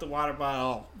drop the water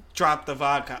bottle, drop the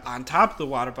vodka on top of the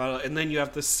water bottle, and then you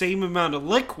have the same amount of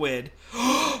liquid.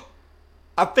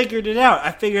 I figured it out.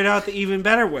 I figured out the even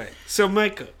better way. So,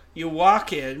 Michael, you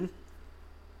walk in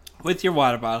with your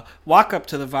water bottle, walk up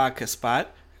to the vodka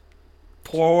spot,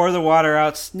 pour the water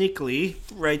out sneakily,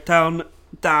 right down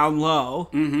low,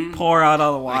 pour out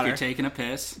all the water. Like you're taking a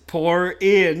piss. Pour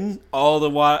in all the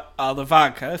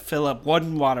vodka, fill up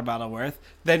one water bottle worth,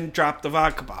 then drop the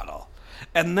vodka bottle.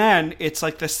 And then it's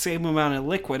like the same amount of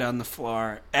liquid on the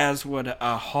floor as would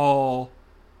a whole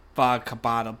vodka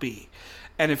bottle be.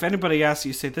 And if anybody asks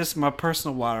you, say, this is my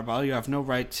personal water bottle, you have no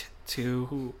right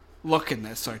to look in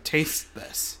this or taste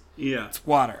this. Yeah. It's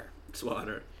water. It's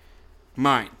water.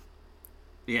 Mine.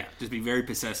 Yeah. Just be very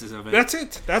possessive of it. That's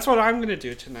it. That's what I'm going to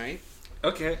do tonight.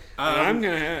 Okay. And I'm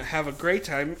going to have a great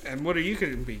time. And what are you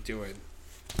going to be doing?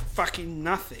 Fucking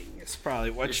nothing is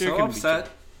probably what you're so going to be upset.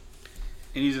 doing.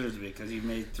 And you deserve to be because you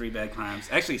made 3 bad crimes.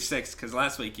 Actually 6 because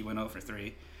last week you went 0 for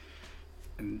 3.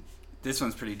 And this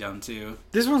one's pretty dumb too.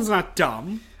 This one's not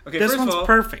dumb. Okay, this first of one's all,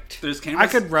 perfect. there's cameras.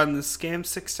 I could run this scam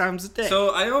 6 times a day. So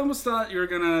I almost thought you were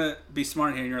going to be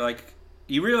smart here. And you're like,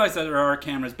 you realize that there are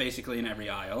cameras basically in every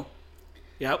aisle.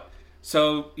 Yep.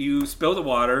 So you spill the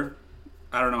water.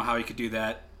 I don't know how you could do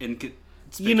that.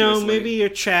 Maybe you're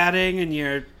chatting and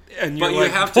you're But you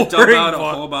like have to dump pouring out a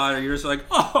wa- whole bottle. You're just like,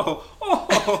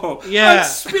 oh, Yeah. I'm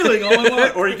spilling all my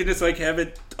water. Or you can just like have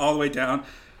it all the way down.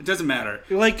 It doesn't matter.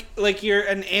 Like you're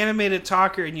an animated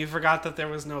talker and you forgot that there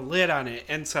was no lid on it,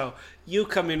 and so you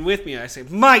come in with me and I say,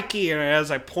 Mikey, and as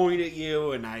I point at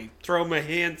you and I throw my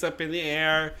hands up in the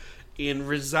air in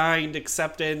resigned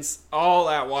acceptance, all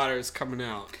that water is coming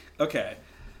out. Okay,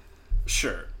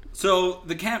 sure. So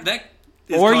the that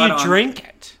is Or caught you on- drink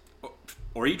it.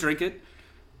 or you drink it,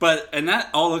 and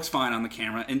that all looks fine on the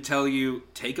camera until you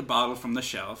take a bottle from the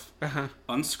shelf,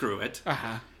 unscrew it,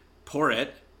 pour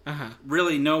it.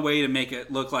 Really, no way to make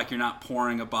it look like you're not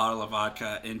pouring a bottle of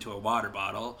vodka into a water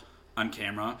bottle on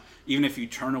camera. Even if you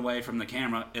turn away from the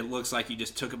camera, it looks like you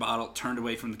just took a bottle, turned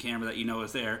away from the camera that you know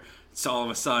is there, saw all of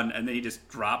a sudden, and then you just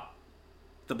drop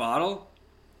the bottle.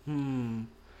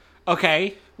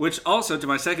 Okay. Which also, to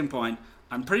my second point,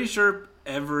 I'm pretty sure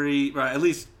at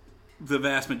least the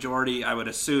vast majority, I would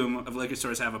assume, of liquor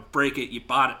stores have a break it, you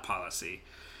bought it policy.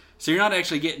 So you're not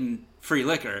actually getting free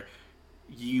liquor.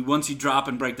 Once you drop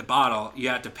and break the bottle, you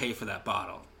have to pay for that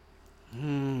bottle.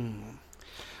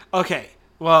 Okay,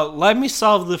 well, let me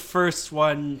solve the first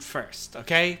one first,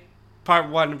 okay? Part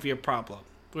one of your problem,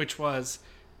 which was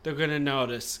they're going to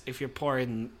notice if you're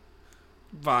pouring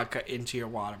vodka into your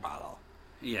water bottle.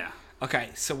 Yeah.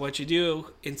 Okay, so what you do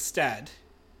instead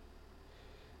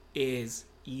is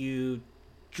you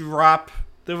drop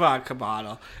the vodka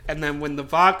bottle, and then when the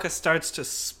vodka starts to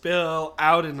spill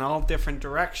out in all different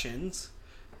directions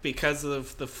because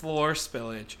of the floor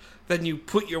spillage, then you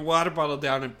put your water bottle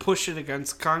down and push it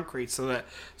against concrete so that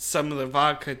some of the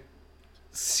vodka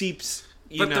seeps,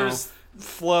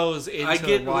 flows into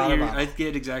the water bottle. I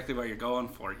get exactly what you're going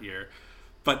for here,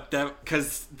 but that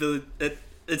because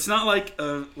it's not like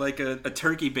a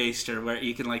turkey baster where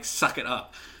you can like suck it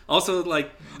up. Also,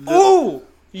 like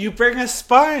you bring a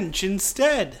sponge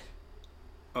instead.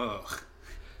 Ugh,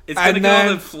 it's gonna get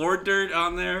all the floor dirt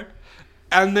on there.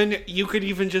 And then you could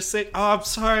even just say, "Oh, I'm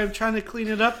sorry, I'm trying to clean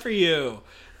it up for you."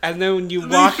 And then when you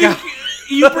walk out,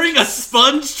 you bring a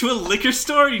sponge to a liquor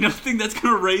store. You don't think that's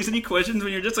gonna raise any questions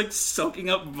when you're just like soaking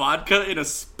up vodka in a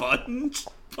sponge,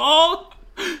 Paul?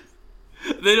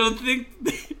 They don't think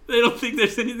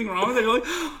there's anything wrong with it. They're like,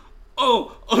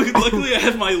 oh, luckily I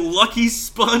have my lucky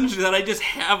sponge that I just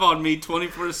have on me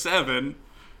 24/7.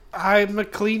 I'm a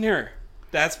cleaner.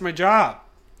 That's my job.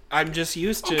 I'm just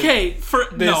used to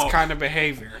this kind of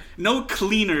behavior. No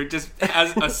cleaner just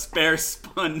has a spare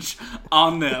sponge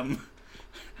on them.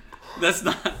 That's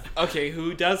not... Okay,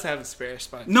 who does have a spare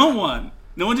sponge? No one.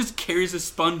 No one just carries a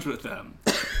sponge with them.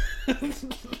 It's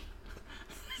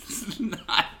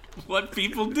not what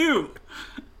people do.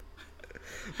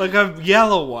 Like a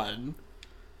yellow one.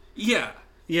 Yeah.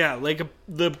 Yeah, like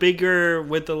the bigger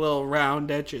with the little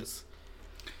round edges.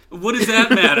 What does that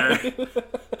matter?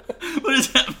 What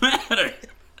does that matter?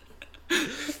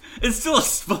 It's still a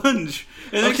sponge.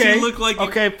 It actually look like...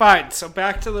 Okay, fine. So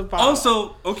back to the bottle.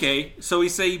 Also, okay, so we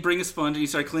say you bring a sponge and you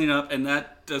start cleaning up, and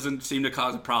that doesn't seem to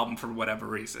cause a problem for whatever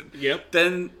reason. Yep.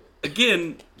 Then,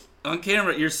 again, on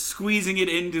camera, you're squeezing it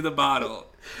into the bottle.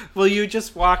 Well, you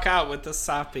just walk out with the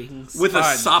sopping sponge. With a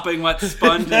sopping wet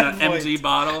sponge in an empty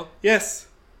bottle? Yes.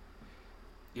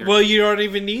 Well, you don't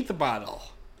even need the bottle.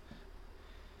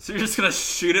 So you're just going to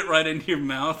shoot it right into your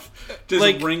mouth?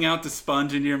 Just wring out the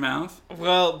sponge into your mouth?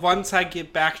 Well, once I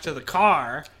get back to the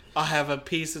car, I'll have a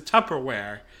piece of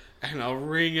Tupperware, and I'll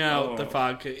wring out the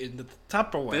vodka into the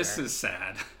Tupperware. This is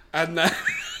sad. And then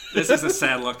this is a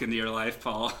sad look into your life,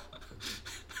 Paul.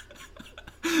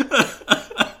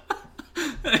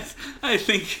 I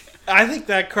think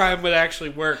that crime would actually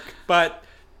work, but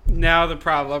now the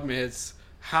problem is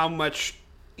how much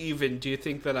even do you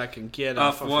think that I can get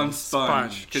off of one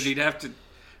sponge? Because you'd have to,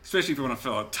 especially if you want to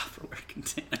fill a Tupperware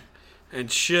container.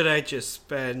 And should I just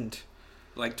spend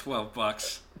like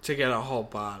 $12 to get a whole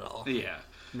bottle? Yeah,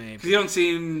 maybe. You don't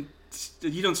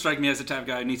strike me as the type of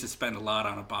guy who needs to spend a lot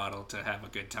on a bottle to have a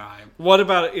good time. What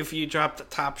about if you drop the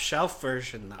top shelf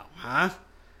version though, huh?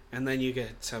 And then you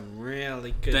get some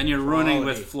really good. Then you're quality. running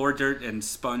with floor dirt and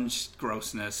sponge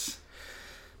grossness.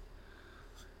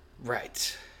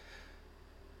 Right.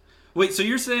 Wait, so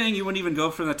you're saying you wouldn't even go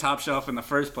for the top shelf in the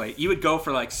first place? You would go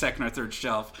for like second or third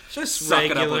shelf, just suck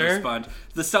regular. It up with a sponge.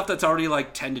 The stuff that's already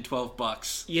like $10 to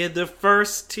 $12. Yeah, the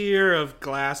first tier of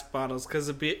glass bottles, because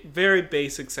the very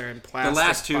basics are in plastic. The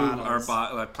last two bottles.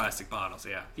 are plastic bottles.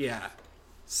 Yeah. Yeah.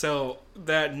 So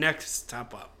that next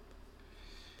step up,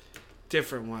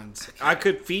 different ones. I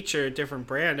could feature a different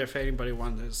brand if anybody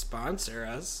wanted to sponsor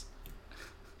us.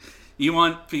 You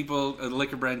want people, a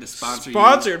liquor brand, to sponsor you?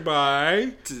 Sponsored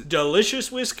by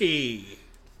Delicious Whiskey.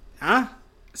 Huh?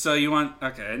 So you want...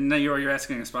 Okay, and then you're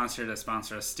asking a sponsor to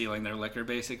sponsor us stealing their liquor,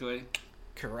 basically?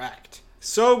 Correct.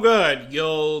 So good,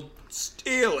 you'll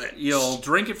steal it. You'll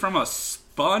drink it from a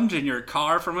sponge in your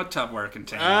car from a Tupperware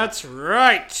container. That's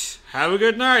right. Have a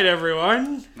good night,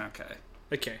 everyone.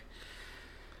 Okay.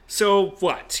 So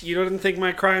what? You don't think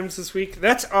my crimes this week?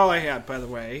 That's all I had, by the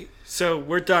way. So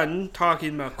we're done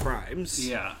talking about crimes.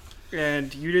 Yeah.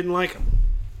 And you didn't like them.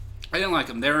 I didn't like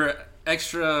them. They were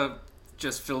extra,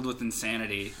 just filled with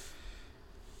insanity.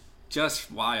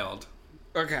 Just wild.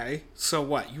 Okay. So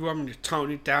what? You want me to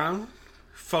tone it down?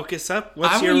 Focus up? I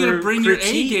want you to bring your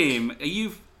A game.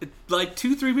 You, like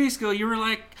 2-3 weeks ago, you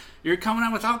were coming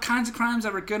out with all kinds of crimes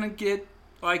that were gonna get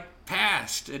like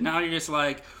passed, and now you're just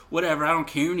like, whatever. I don't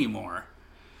care anymore.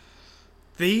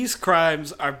 These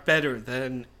crimes are better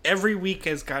than every week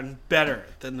has gotten better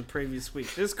than the previous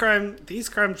week. These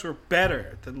crimes were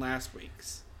better than last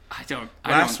week's.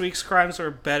 Last week's crimes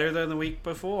were better than the week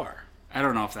before. I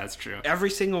don't know if that's true. Every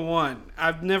single one.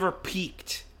 I've never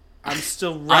peaked. I'm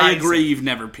still rising. I agree you've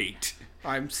never peaked.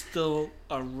 I'm still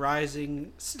a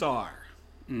rising star.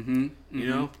 Mm-hmm. You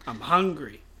know? I'm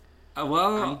hungry.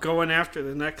 Well, I'm going after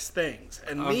the next things.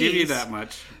 And I'll give you that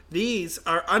much. These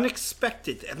are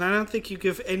unexpected, and I don't think you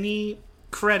give any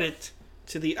credit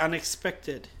to the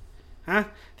unexpected. Huh?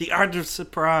 The art of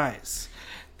surprise.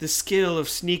 The skill of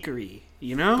sneakery,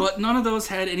 you know? But none of those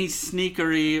had any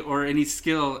sneakery or any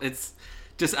skill. It's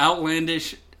just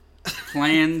outlandish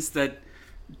plans that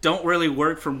don't really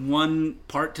work from one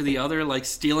part to the other, like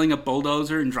stealing a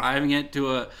bulldozer and driving it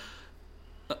to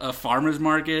a farmer's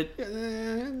market.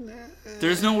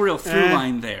 There's no real through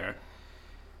line there.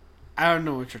 I don't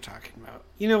know what you're talking about.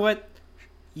 You know what?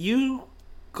 You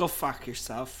go fuck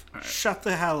yourself. Right. Shut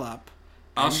the hell up.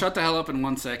 I'll shut the hell up in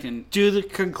 1 second. Do the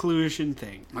conclusion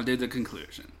thing. I'll do the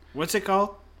conclusion. What's it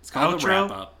called? It's called the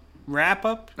wrap up. Wrap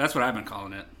up? That's what I've been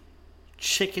calling it.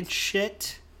 Chicken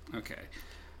shit. Okay.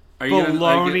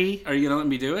 Baloney. Are you gonna let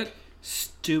me do it?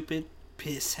 Stupid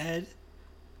pisshead.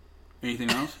 Anything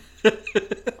else?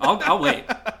 I'll wait.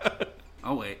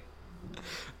 I'll wait.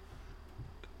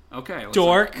 Okay.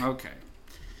 Dork. Okay.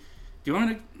 Do you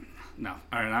want to? No.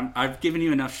 All right. I've given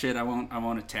you enough shit. I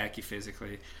won't attack you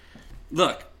physically.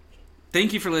 Look.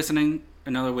 Thank you for listening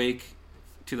another week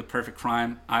to The Perfect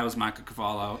Crime. I was Michael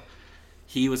Cavallo.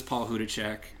 He was Paul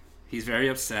Hudacek. He's very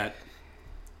upset.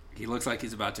 He looks like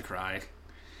he's about to cry.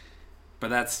 But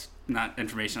that's not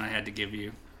information I had to give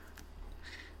you.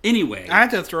 Anyway. I had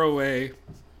to throw away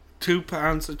 2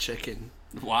 pounds of chicken.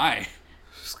 Why?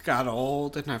 It got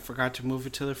old and I forgot to move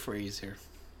it to the freezer.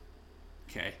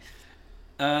 Okay.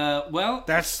 Well.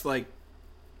 That's like,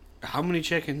 how many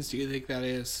chickens do you think that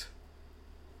is?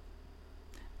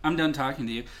 I'm done talking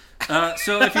to you.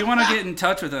 So if you want to get in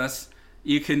touch with us,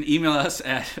 you can email us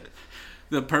at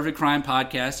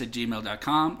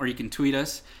theperfectcrimepodcast@gmail.com, or you can tweet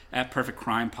us at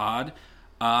perfectcrimepod.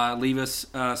 Leave us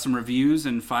some reviews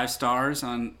and 5 stars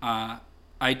on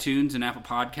iTunes and Apple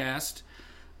Podcast.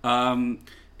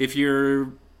 If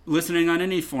you're listening on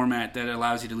any format that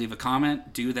allows you to leave a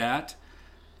comment, do that.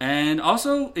 And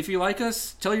also, if you like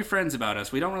us, tell your friends about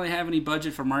us. We don't really have any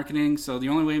budget for marketing, so the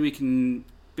only way we can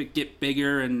get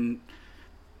bigger and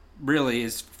really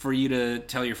is for you to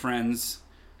tell your friends,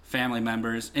 family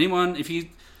members, anyone. If you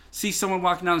see someone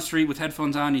walking down the street with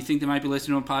headphones on, you think they might be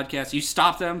listening to a podcast, you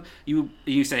stop them,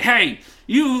 you say, "Hey,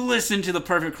 you listen to The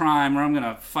Perfect Crime or I'm going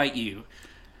to fight you."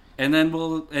 And then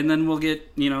we'll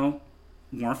get,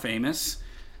 more famous,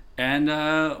 and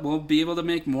we'll be able to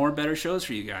make more better shows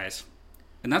for you guys.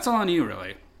 And that's all on you,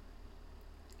 really.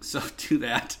 So do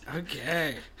that.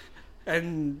 Okay.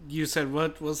 And you said,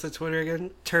 what was the Twitter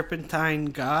again? Turpentine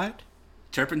God?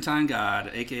 Turpentine God,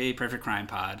 a.k.a. Perfect Crime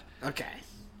Pod. Okay.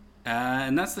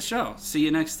 And that's the show. See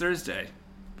you next Thursday.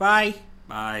 Bye.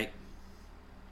 Bye.